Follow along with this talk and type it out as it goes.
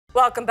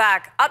Welcome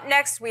back. Up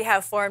next, we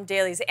have Forum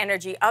Daily's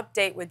Energy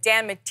Update with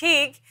Dan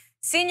McTeague,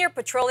 Senior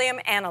Petroleum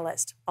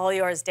Analyst. All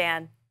yours,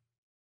 Dan.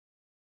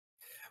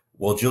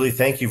 Well, Julie,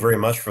 thank you very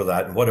much for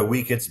that. And what a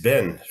week it's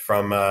been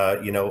from,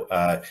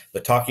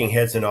 the talking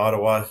heads in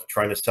Ottawa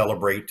trying to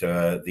celebrate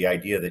the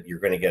idea that you're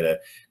going to get a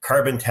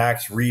carbon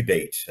tax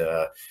rebate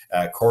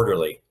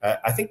quarterly.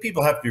 I think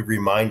people have to be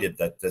reminded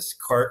that this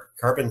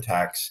carbon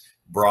tax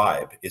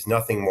bribe is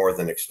nothing more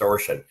than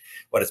extortion.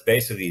 What it's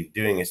basically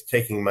doing is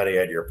taking money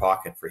out of your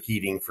pocket for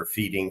heating, for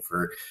feeding,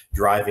 for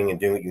driving and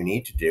doing what you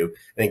need to do, and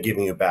then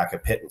giving you back a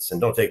pittance.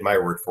 And don't take my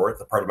word for it.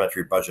 The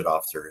parliamentary budget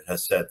officer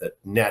has said that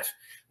net,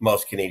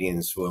 most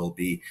Canadians will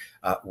be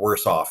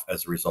worse off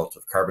as a result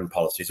of carbon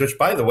policies, which,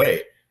 by the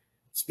way,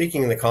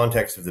 speaking in the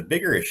context of the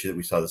bigger issue that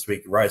we saw this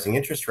week, rising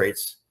interest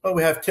rates, well,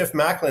 we have Tiff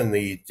Macklin,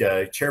 the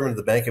chairman of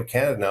the Bank of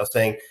Canada, now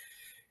saying,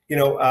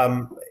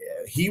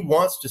 he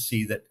wants to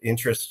see that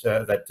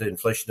that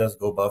inflation doesn't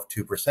go above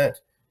 2%.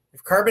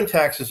 If carbon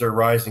taxes are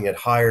rising at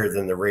higher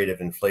than the rate of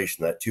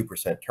inflation, that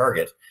 2%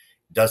 target,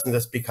 doesn't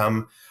this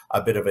become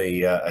a bit of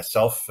a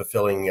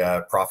self-fulfilling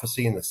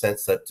prophecy in the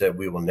sense that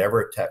we will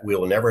never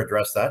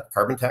address that?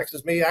 Carbon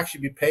taxes may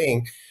actually be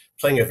playing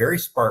a very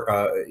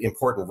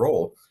important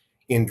role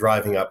in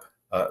driving up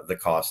the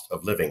cost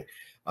of living.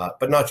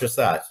 But not just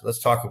that. Let's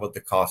talk about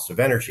the cost of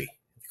energy.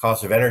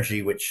 Cost of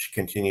energy, which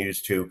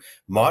continues to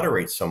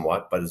moderate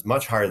somewhat, but is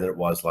much higher than it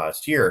was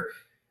last year.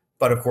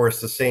 But of course,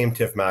 the same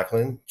Tiff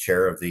Macklin,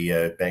 chair of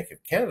the Bank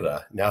of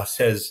Canada, now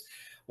says,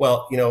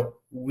 well,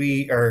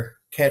 we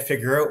can't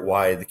figure out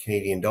why the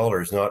Canadian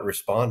dollar is not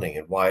responding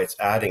and why it's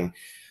adding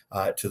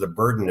to the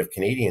burden of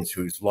Canadians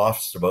who's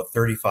lost about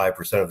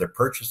 35% of their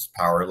purchase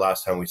power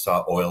last time we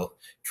saw oil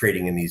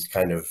trading in these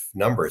kind of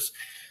numbers.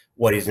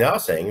 What he's now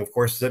saying, of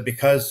course, is that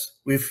because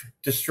we've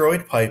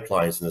destroyed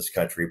pipelines in this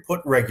country, put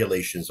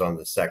regulations on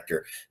the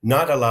sector,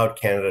 not allowed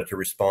Canada to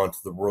respond to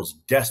the world's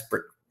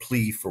desperate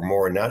plea for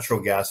more natural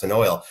gas and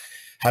oil,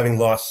 having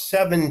lost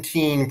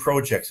 17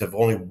 projects, of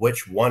only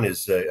which one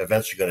is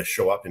eventually going to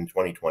show up in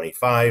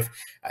 2025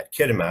 at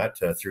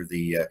Kitimat through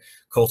the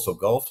Coastal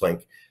Gulf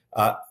Link,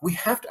 we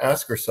have to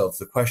ask ourselves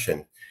the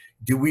question,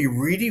 do we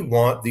really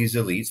want these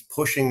elites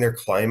pushing their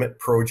climate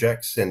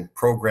projects and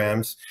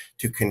programs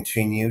to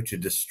continue to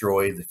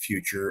destroy the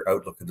future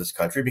outlook of this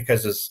country?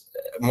 Because as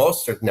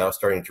most are now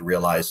starting to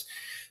realize,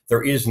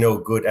 there is no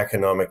good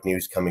economic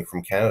news coming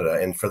from Canada.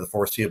 And for the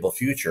foreseeable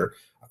future,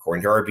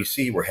 according to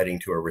RBC, we're heading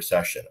to a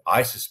recession.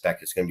 I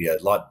suspect it's going to be a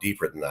lot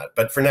deeper than that.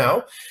 But for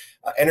now,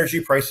 energy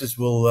prices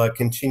will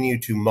continue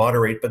to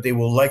moderate, but they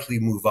will likely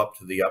move up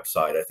to the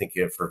upside. I think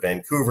for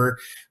Vancouver,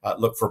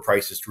 look for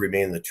prices to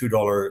remain in the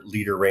 $2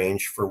 liter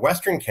range. For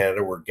Western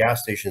Canada, where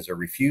gas stations are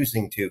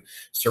refusing to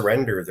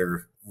surrender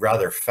their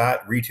rather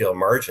fat retail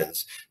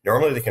margins,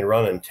 normally they can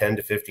run in 10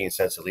 to 15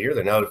 cents a liter.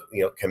 They're now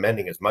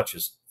commending as much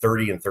as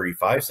 30 and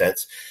 35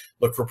 cents.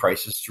 Look for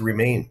prices to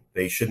remain.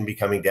 They shouldn't be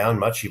coming down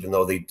much, even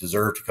though they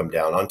deserve to come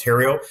down.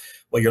 Ontario,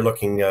 well, you're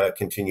looking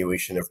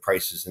continuation of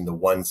prices in the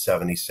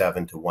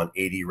 177 to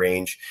 180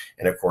 range.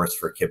 And of course,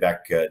 for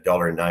Quebec,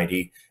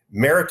 $1.90.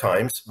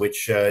 Maritimes,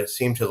 which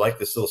seem to like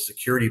this little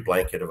security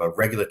blanket of a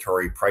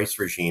regulatory price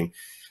regime,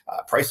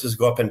 prices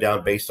go up and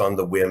down based on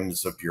the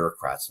whims of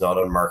bureaucrats, not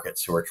on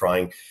markets who are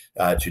trying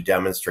to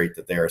demonstrate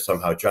that they are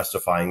somehow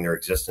justifying their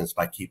existence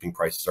by keeping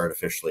prices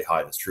artificially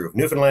high. That's true of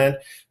Newfoundland.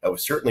 That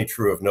was certainly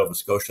true of Nova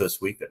Scotia this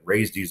week, that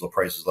raised diesel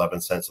prices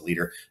 11 cents a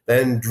liter,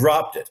 then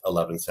dropped it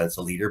 11 cents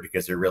a liter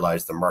because they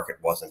realized the market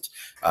wasn't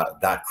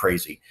that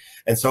crazy.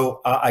 And so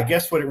I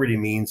guess what it really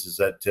means is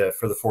that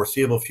for the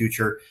foreseeable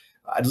future,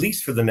 at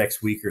least for the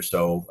next week or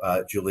so,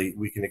 Julie,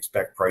 we can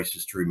expect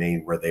prices to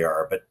remain where they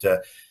are.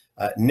 But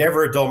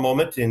never a dull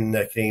moment in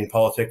Canadian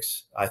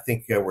politics. I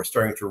think we're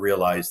starting to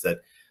realize that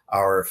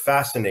our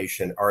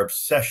fascination, our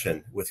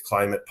obsession with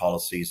climate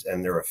policies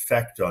and their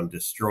effect on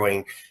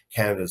destroying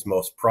Canada's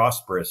most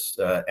prosperous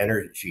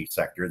energy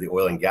sector, the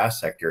oil and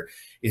gas sector,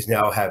 is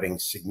now having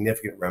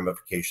significant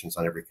ramifications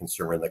on every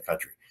consumer in the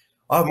country.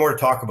 I'll have more to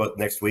talk about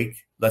next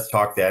week. Let's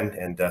talk then.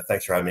 And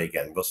thanks for having me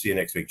again. We'll see you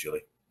next week,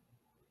 Julie.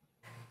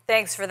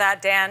 Thanks for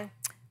that, Dan.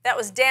 That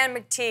was Dan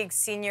McTeague,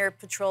 Senior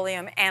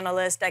Petroleum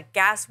Analyst at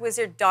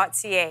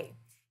GasWizard.ca.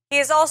 He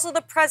is also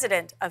the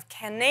president of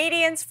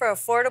Canadians for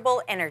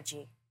Affordable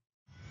Energy.